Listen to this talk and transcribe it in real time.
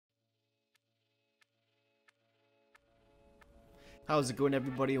How's it going,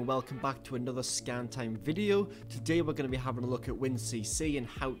 everybody, and welcome back to another Scantime video. Today we're going to be having a look at WinCC and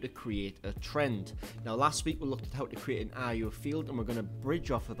how to create a trend. Now last week we looked at how to create an IO field, and we're going to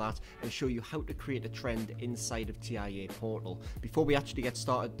bridge off of that and show you how to create a trend inside of TIA Portal. Before we actually get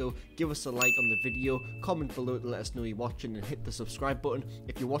started though, give us a like on the video, comment below to let us know you're watching, and hit the subscribe button.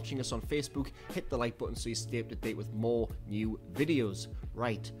 If you're watching us on Facebook, hit the like button so you stay up to date with more new videos.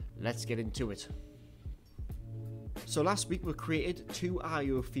 Right, let's get into it. So last week we created two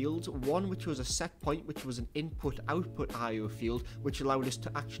IO fields, one which was a set point, which was an input-output IO field, which allowed us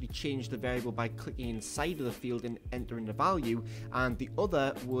to actually change the variable by clicking inside of the field and entering the value, and the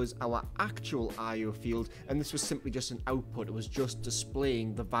other was our actual IO field, and this was simply just an output. It was just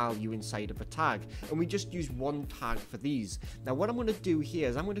displaying the value inside of a tag, and we just used one tag for these. Now what I'm going to do here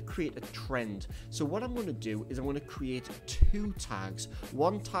is I'm going to create a trend. So what I'm going to do is I'm going to create two tags,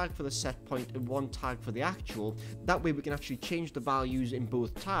 one tag for the set point and one tag for the actual. That way we can actually change the values in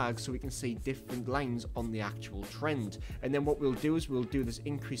both tags so we can see different lines on the actual trend. And then what we'll do is we'll do this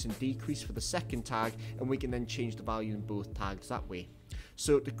increase and decrease for the second tag, and we can then change the value in both tags that way.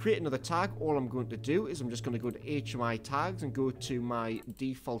 So to create another tag, all I'm going to do is I'm just going to go to HMI tags and go to my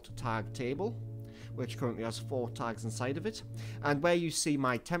default tag table, which currently has 4 tags inside of it. And where you see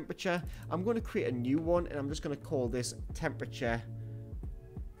my temperature, I'm going to create a new one, and I'm just going to call this temperature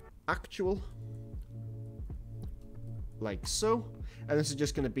actual, like so. And this is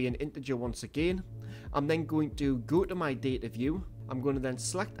just going to be an integer once again. I'm then going to go to my data view. I'm going to then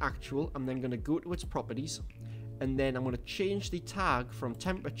select actual. I'm then going to go to its properties, and then I'm going to change the tag from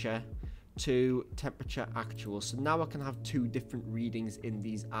temperature to temperature actual. So now I can have two different readings in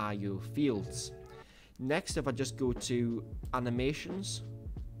these IO fields. Next, if I just go to animations,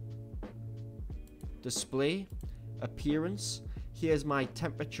 display, appearance, here's my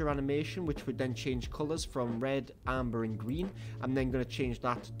temperature animation, which would then change colors from red, amber, and green. I'm then going to change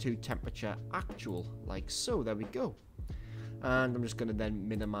that to temperature actual, like so. There we go. And I'm just going to then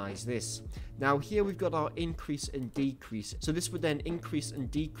minimize this. Now here we've got our increase and decrease. So this would then increase and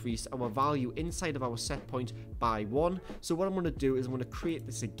decrease our value inside of our set point by 1. So what I'm going to do is I'm going to create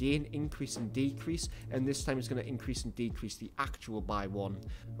this again, increase and decrease, and this time it's going to increase and decrease the actual by 1.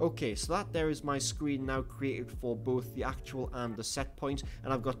 Okay, so that there is my screen now created for both the actual and the set point,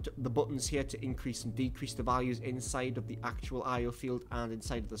 and I've got the buttons here to increase and decrease the values inside of the actual IO field and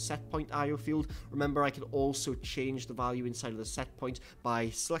inside of the set point IO field. Remember, I can also change the value inside of the set point by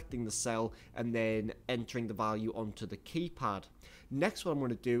selecting the cell and then entering the value onto the keypad. Next, what I'm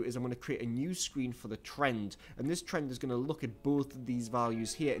going to do is I'm going to create a new screen for the trend, and this trend is going to look at both of these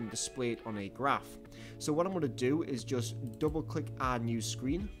values here and display it on a graph. So what I'm going to do is just double click add new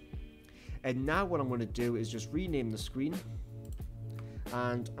screen, and now what I'm going to do is just rename the screen,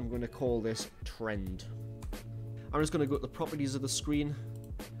 and I'm going to call this trend. I'm just going to go to the properties of the screen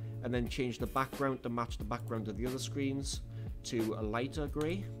and then change the background to match the background of the other screens to a lighter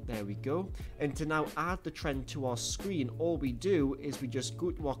grey. There we go. And to now add the trend to our screen, all we do is we just go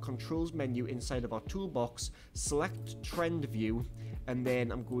to our controls menu inside of our toolbox, select trend view, and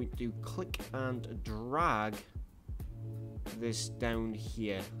then I'm going to click and drag this down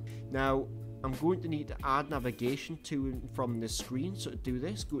here. Now I'm going to need to add navigation to and from this screen. So to do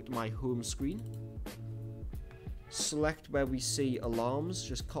this, go to my home screen, select where we see alarms,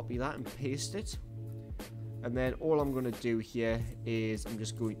 just copy that and paste it. And then all I'm going to do here is I'm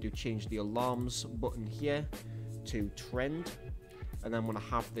just going to change the alarms button here to trend, and then I'm going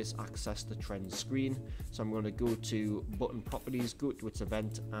to have this access the trend screen. So I'm going to go to button properties, go to its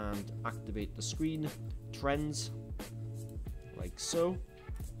event, and activate the screen trends, like so.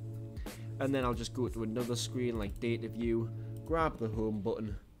 And then I'll just go to another screen like data view, grab the home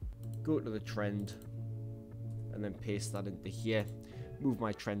button, go to the trend, and then paste that into here. Move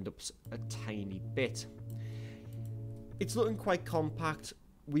my trend up a tiny bit. It's looking quite compact.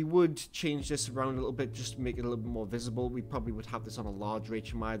 We would change this around a little bit just to make it a little bit more visible. We probably would have this on a larger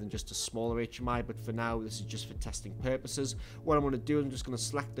HMI than just a smaller HMI, but for now this is just for testing purposes. What I'm going to do is I'm just going to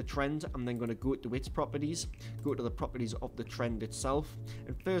select the trend. I'm then going to go to its properties, go to the properties of the trend itself,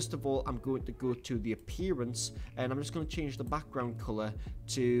 and first of all I'm going to go to the appearance, and I'm just going to change the background color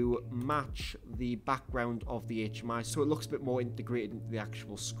to match the background of the HMI so it looks a bit more integrated into the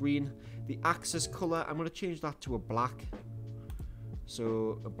actual screen. The axis color, I'm going to change that to a black.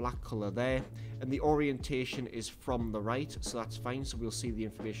 So a black color there, and the orientation is from the right, so that's fine. So we'll see the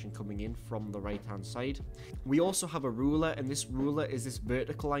information coming in from the right hand side. We also have a ruler, and this ruler is this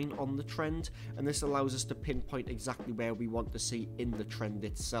vertical line on the trend, and this allows us to pinpoint exactly where we want to see in the trend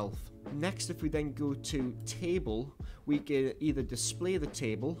itself. Next, if we then go to table, we can either display the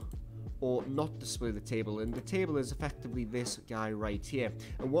table or not display the table, and the table is effectively this guy right here.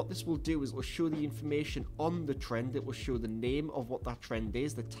 And what this will do is it will show the information on the trend. It will show the name of what that trend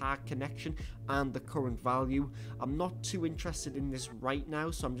is, the tag connection, and the current value. I'm not too interested in this right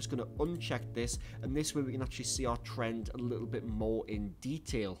now, so I'm just going to uncheck this, and this way we can actually see our trend a little bit more in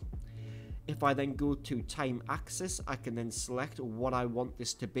detail. If I then go to time axis, I can then select what I want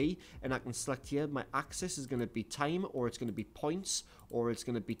this to be, and I can select here my axis is going to be time, or it's going to be points, or it's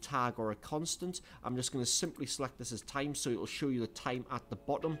going to be tag or a constant. I'm just going to simply select this as time, so it will show you the time at the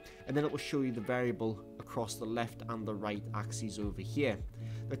bottom, and then it will show you the variable across the left and the right axes over here.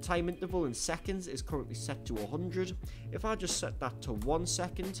 The time interval in seconds is currently set to 100. If I just set that to 1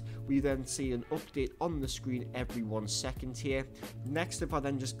 second, we then see an update on the screen every 1 second here. Next, if I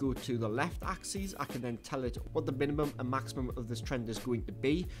then just go to the left axis, I can then tell it what the minimum and maximum of this trend is going to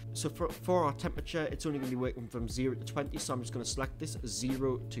be. So for our temperature, it's only going to be working from 0 to 20, so I'm just going to select this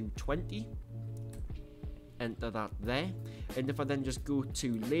 0 to 20. Enter that there, and if I then just go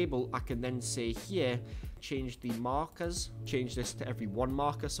to label, I can then say here, change the markers, change this to every 1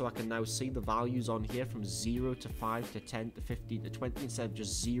 marker, so I can now see the values on here from 0 to 5 to 10 to 15 to 20 instead of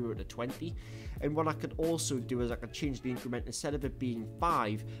just 0 to 20. And what I could also do is I could change the increment, instead of it being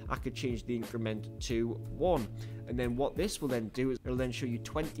 5, I could change the increment to 1. And then what this will then do is it'll then show you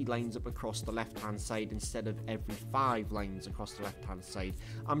 20 lines up across the left hand side instead of every 5 lines across the left hand side.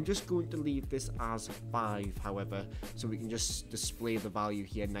 I'm just going to leave this as 5, however, so we can just display the value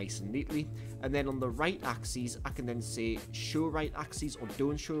here nice and neatly. And then on the right axes, I can then say show right axes or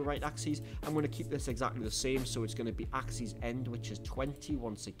don't show right axes. I'm going to keep this exactly the same, so it's going to be axis end, which is 20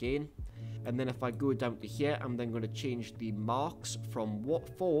 once again. And then if I go down to here, I'm then going to change the marks from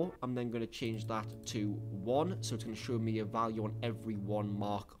 4, I'm then going to change that to 1, so it's going to show me a value on every 1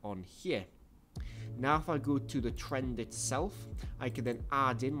 mark on here. Now if I go to the trend itself, I can then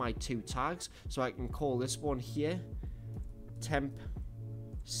add in my 2 tags, so I can call this one here temp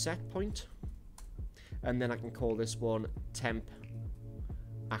set point, and then I can call this one temp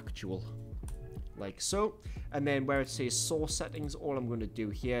actual, like so. And then where it says source settings, all I'm going to do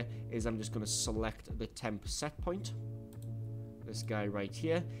here is I'm just going to select the temp set point, this guy right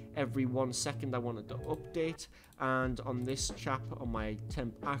here. Every 1 second I want it to update, and on this chap, on my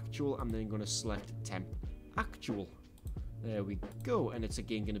temp actual, I'm then going to select temp actual. There we go, and it's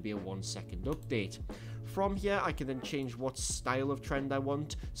again going to be a 1 second update. From here, I can then change what style of trend I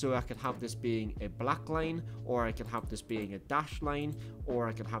want. So I could have this being a black line, or I could have this being a dashed line, or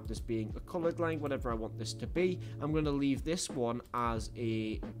I could have this being a colored line, whatever I want this to be. I'm going to leave this one as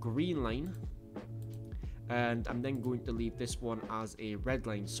a green line, and I'm then going to leave this one as a red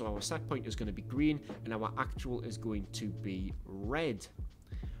line. So our set point is going to be green, and our actual is going to be red.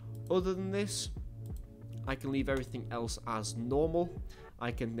 Other than this, I can leave everything else as normal.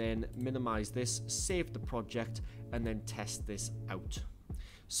 I can then minimize this, save the project, and then test this out.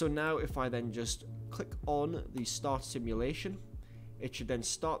 So now if I then just click on the start simulation, it should then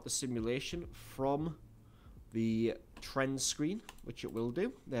start the simulation from the trend screen, which it will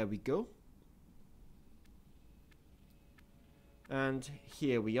do. There we go. And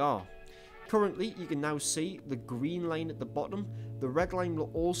here we are. Currently, you can now see the green line at the bottom. The red line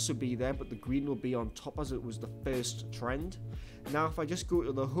will also be there, but the green will be on top as it was the first trend. Now, if I just go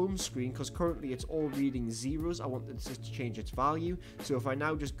to the home screen, because currently it's all reading zeros, I want this to change its value. So if I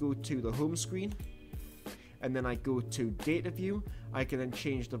now just go to the home screen, and then I go to data view, I can then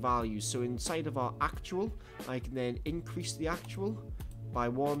change the values. So inside of our actual, I can then increase the actual by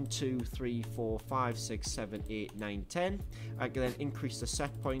 1, 2, 3, 4, 5, 6, 7, 8, 9, 10. I can then increase the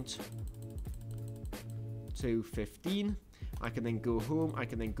set point to 15. I can then go home, I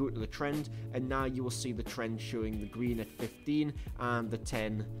can then go to the trend, and now you will see the trend showing the green at 15 and the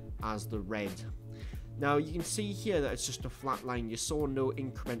 10 as the red. Now you can see here that it's just a flat line. You saw no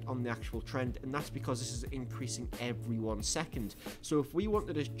increment on the actual trend, and that's because this is increasing every 1 second. So if we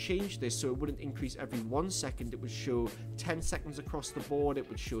wanted to change this so it wouldn't increase every 1 second, it would show 10 seconds across the board, it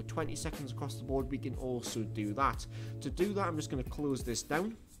would show 20 seconds across the board, we can also do that. To do that, I'm just going to close this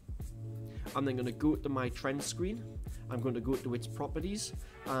down. I'm then going to go to my trend screen. I'm going to go to its properties,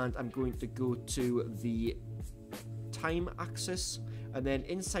 and I'm going to go to the time axis, and then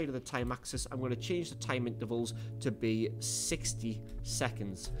inside of the time axis, I'm going to change the time intervals to be 60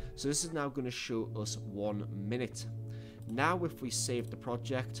 seconds. So this is now going to show us 1 minute. Now if we save the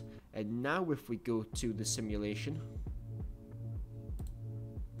project, and now if we go to the simulation,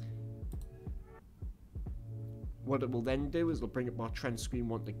 what it will then do is it'll bring up our trend screen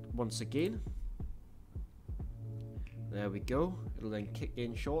once again. There we go. It'll then kick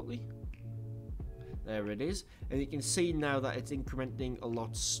in shortly. There it is, and you can see now that it's incrementing a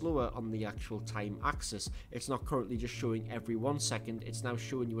lot slower on the actual time axis. It's not currently just showing every 1 second, it's now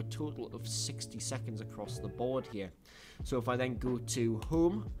showing you a total of 60 seconds across the board here. So if I then go to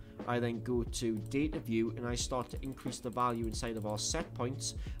home, I then go to data view, and I start to increase the value inside of our set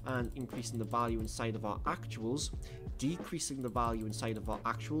points and increasing the value inside of our actuals, decreasing the value inside of our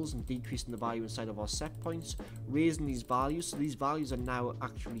actuals and decreasing the value inside of our set points, raising these values. So these values are now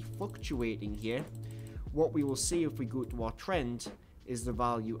actually fluctuating here. What we will see if we go to our trend is the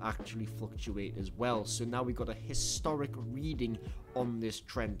value actually fluctuate as well. So now we've got a historic reading on this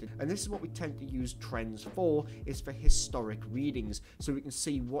trend, and this is what we tend to use trends for, is for historic readings, so we can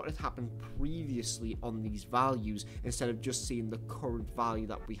see what had happened previously on these values. Instead of just seeing the current value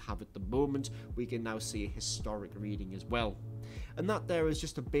that we have at the moment, we can now see a historic reading as well. And that there is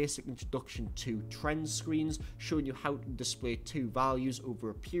just a basic introduction to trend screens, showing you how to display two values over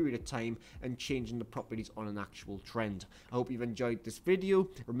a period of time and changing the properties on an actual trend. I hope you've enjoyed this video.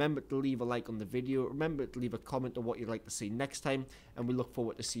 Remember to leave a like on the video, remember to leave a comment on what you'd like to see next time, and we look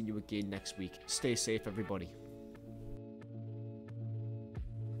forward to seeing you again next week. Stay safe, everybody.